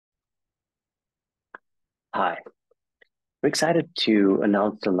Hi, we're excited to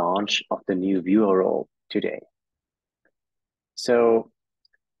announce the launch of the new viewer role today. So,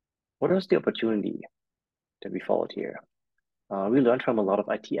 what was the opportunity that we followed here? We learned from a lot of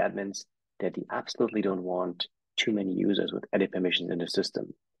IT admins that they absolutely don't want too many users with edit permissions in the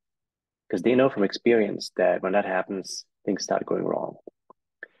system because they know from experience that when that happens, things start going wrong.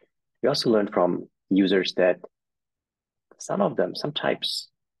 We also learned from users that some of them, some types,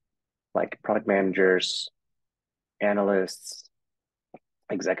 like product managers, analysts,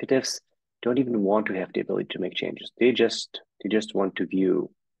 executives don't even want to have the ability to make changes. They just want to view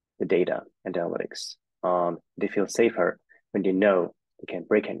the data and analytics. They feel safer when they know they can't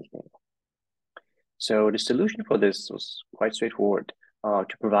break anything. So the solution for this was quite straightforward,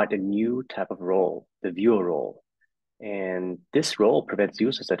 to provide a new type of role, the viewer role. And this role prevents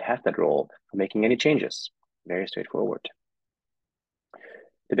users that have that role from making any changes. Very straightforward.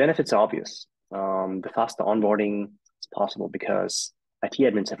 The benefits are obvious. The faster onboarding is possible because IT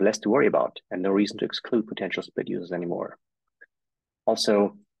admins have less to worry about and no reason to exclude potential split users anymore.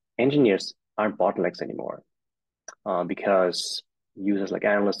 Also, engineers aren't bottlenecks anymore, because users like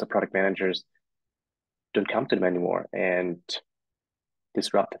analysts or product managers don't come to them anymore and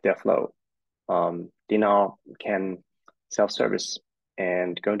disrupt their flow. They now can self-service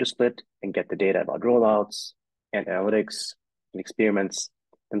and go into Split and get the data about rollouts and analytics and experiments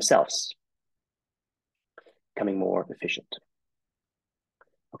themselves, becoming more efficient.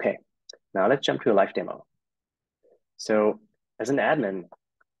 Okay, now let's jump to a live demo. So as an admin,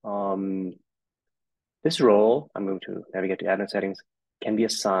 um, this role, I'm going to navigate to admin settings, can be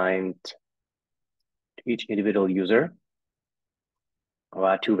assigned to each individual user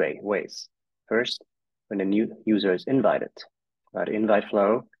two ways. First, when a new user is invited, the invite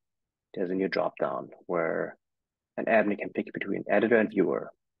flow, there's a new drop down where an admin can pick between editor and viewer.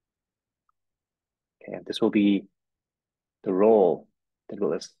 Okay, and this will be the role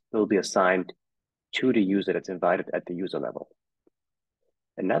that will be assigned to the user that's invited at the user level.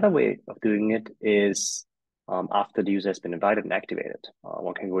 Another way of doing it is, after the user has been invited and activated.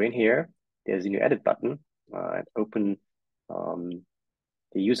 One can go in here, there's a new edit button, and open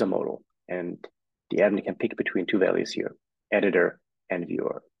the user modal, and the admin can pick between two values here, editor and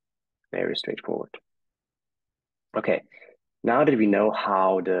viewer. Very straightforward. Okay, now that we know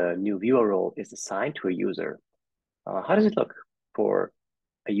how the new viewer role is assigned to a user, how does it look for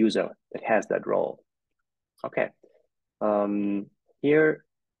a user that has that role? Okay, um, here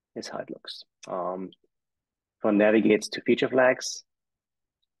is how it looks. From navigates to feature flags,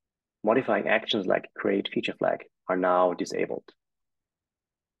 modifying actions like create feature flag are now disabled.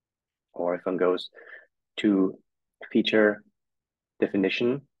 Or if one goes to feature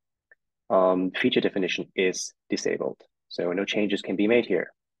definition, feature definition is disabled. So no changes can be made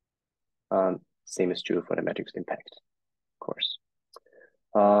here. Same is true for the metrics impact, of course.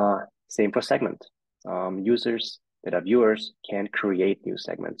 Same for segment. Users that are viewers can create new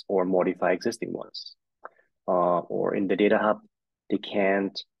segments or modify existing ones. Or in the data hub, they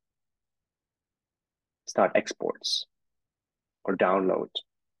can't start exports or download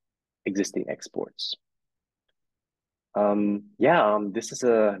existing exports. This is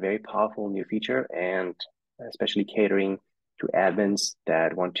a very powerful new feature, and especially catering to admins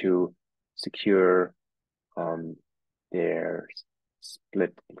that want to secure their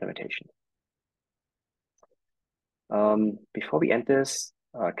Split implementation. Before we end this,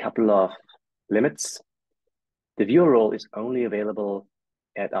 a couple of limits. The viewer role is only available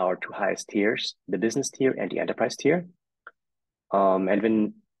at our two highest tiers, the business tier and the enterprise tier. And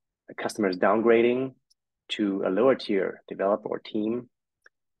when a customer is downgrading to a lower tier developer or team,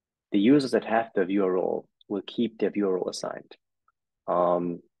 the users that have the viewer role will keep their viewer role assigned.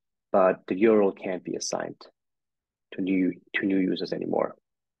 But the viewer role can't be assigned to new users anymore.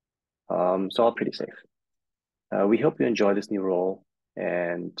 So all pretty safe. We hope you enjoy this new role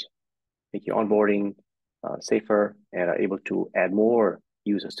and make your onboarding safer and are able to add more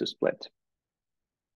users to Split.